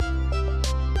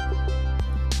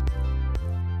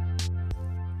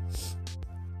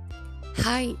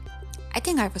Hi, I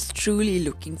think I was truly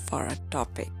looking for a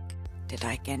topic that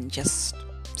I can just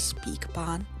speak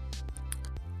upon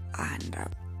and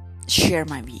share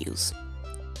my views.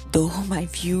 Though my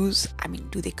views,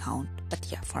 do they count? But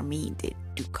yeah, for me, they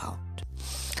do count.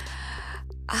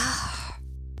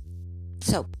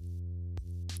 So,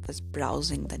 was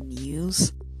browsing the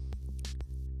news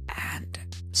and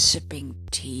sipping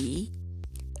tea,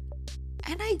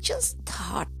 and I just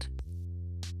thought,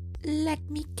 let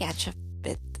me catch up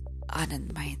with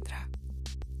Anand Mahindra.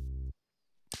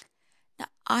 Now,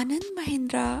 Anand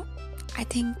Mahindra, I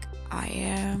think I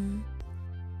am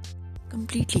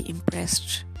completely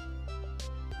impressed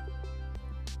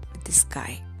with this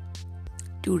guy.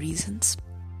 Two reasons.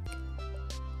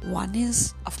 One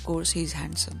is, of course, he's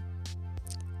handsome.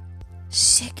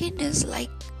 Second is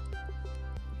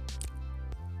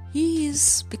he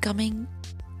is becoming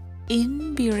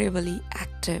invariably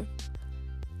active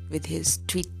with his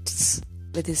tweets,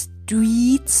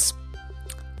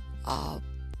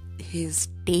 his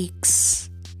takes,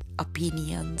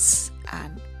 opinions,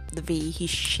 and the way he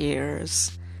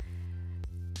shares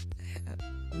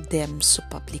them so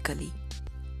publicly.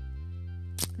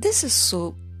 This is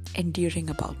so endearing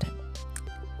about him.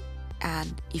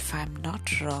 And if I'm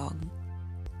not wrong,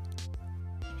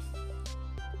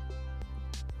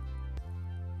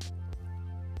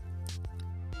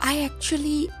 I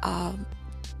actually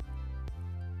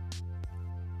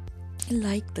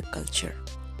like the culture.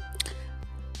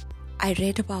 I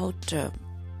read about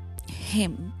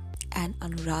him and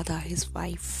Anuradha, his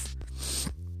wife.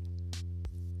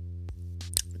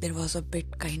 There was a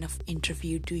bit kind of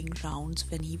interview doing rounds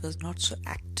when he was not so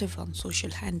active on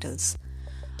social handles.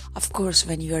 Of course,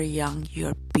 when you are young, you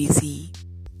are busy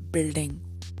building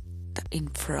the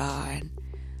infra and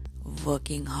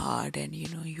working hard, and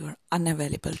you are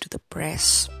unavailable to the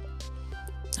press.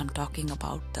 I'm talking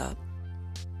about the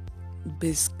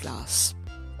biz class.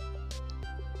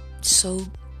 So,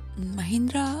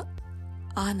 Mahindra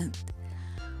Anand,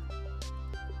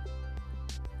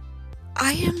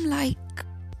 I am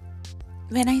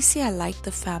when I say I like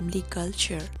the family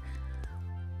culture,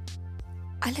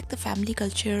 I like the family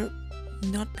culture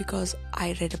not because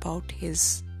I read about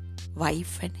his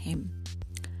wife and him.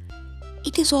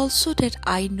 It is also that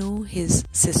I know his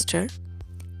sister,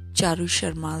 Charu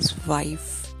Sharma's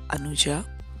wife, Anuja.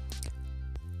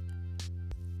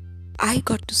 I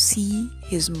got to see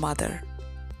his mother,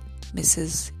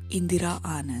 Mrs. Indira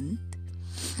Anand.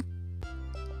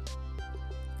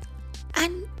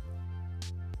 And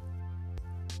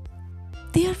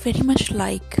they are very much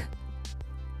like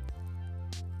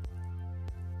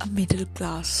a middle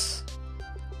class,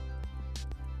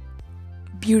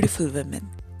 beautiful women.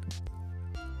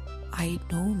 I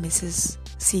know Mrs.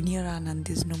 Senior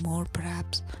Anand is no more,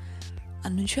 perhaps.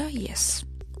 Anuja, yes.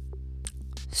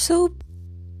 So,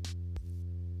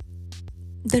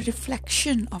 the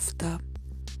reflection of the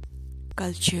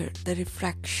culture, the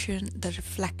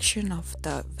reflection of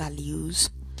the values,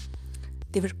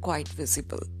 they were quite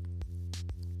visible.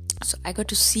 So I got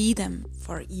to see them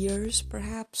for years,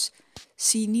 perhaps.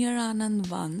 Senior Anand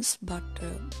once, but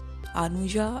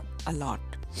Anuja a lot.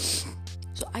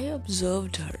 So I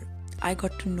observed her. I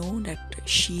got to know that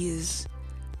she is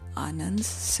Anand's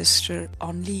sister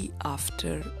only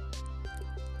after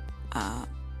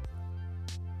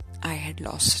I had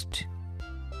lost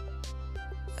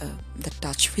the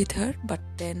touch with her. But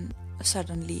then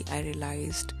suddenly I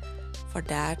realized for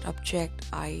that object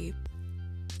I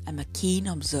am a keen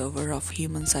observer of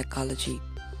human psychology.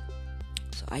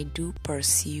 So I do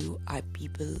pursue,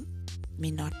 people may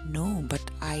not know,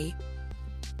 but I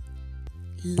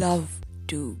love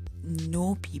to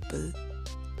know people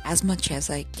as much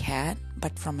as I can,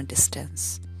 but from a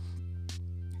distance.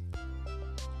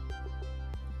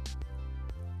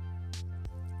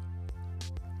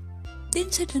 Then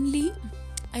suddenly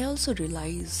I also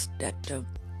realized that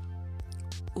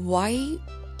why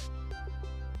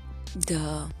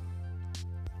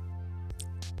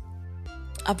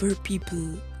our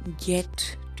people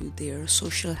get to their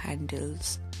social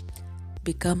handles,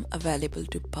 become available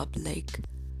to public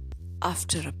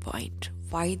after a point.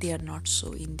 Why they are not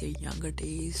so in their younger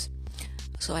days.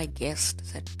 So I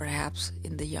guessed that perhaps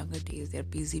in the younger days they're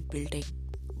busy building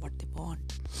what they want.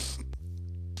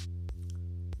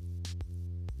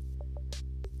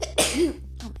 Oh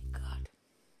my God,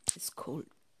 it's cold.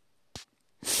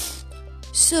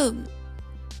 So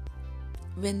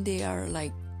when they are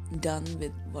done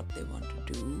with what they want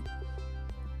to do,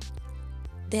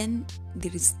 then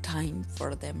there is time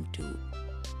for them to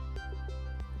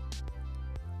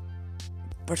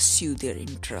pursue their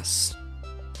interests,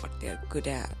 what they're good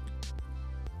at.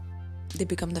 they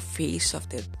become the face of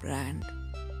their brand,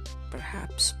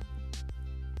 perhaps.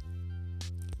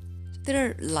 There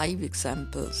are live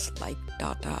examples like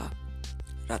Tata,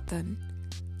 Ratan.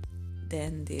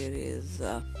 Then there is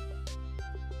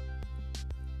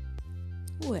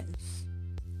who else?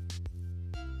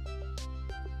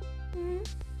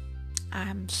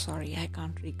 I'm sorry, I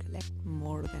can't recollect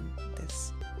more than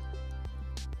this.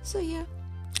 So yeah,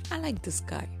 I like this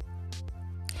guy.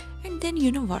 And then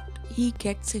you know what? He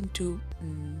gets into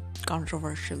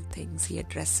controversial things. He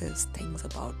addresses things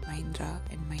about Mahindra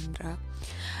and Mahindra.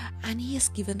 And he has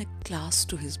given a class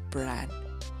to his brand.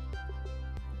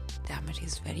 Damn it,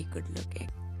 he's very good looking.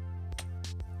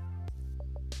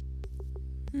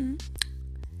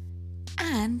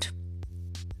 And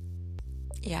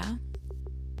yeah,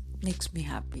 makes me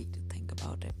happy to think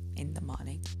about it in the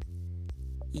morning.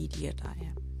 Idiot I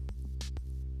am.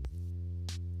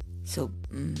 So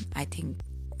I think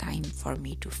time for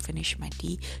me to finish my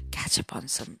tea, catch up on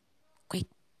some quick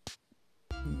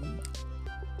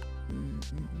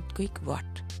what?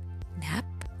 Nap?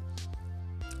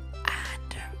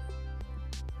 And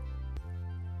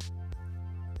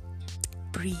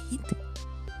breathe.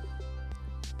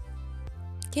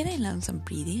 Can I learn some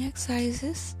breathing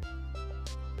exercises?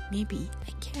 Maybe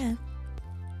I can.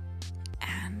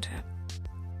 And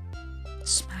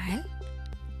smile.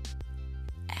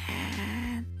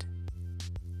 And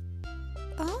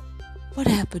what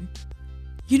happened?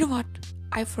 You know what?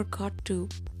 I forgot to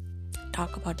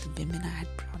talk about the women I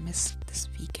had promised this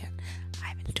weekend.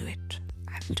 I will do it.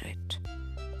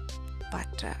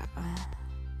 But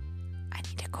I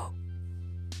need to go.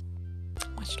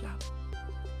 Much love.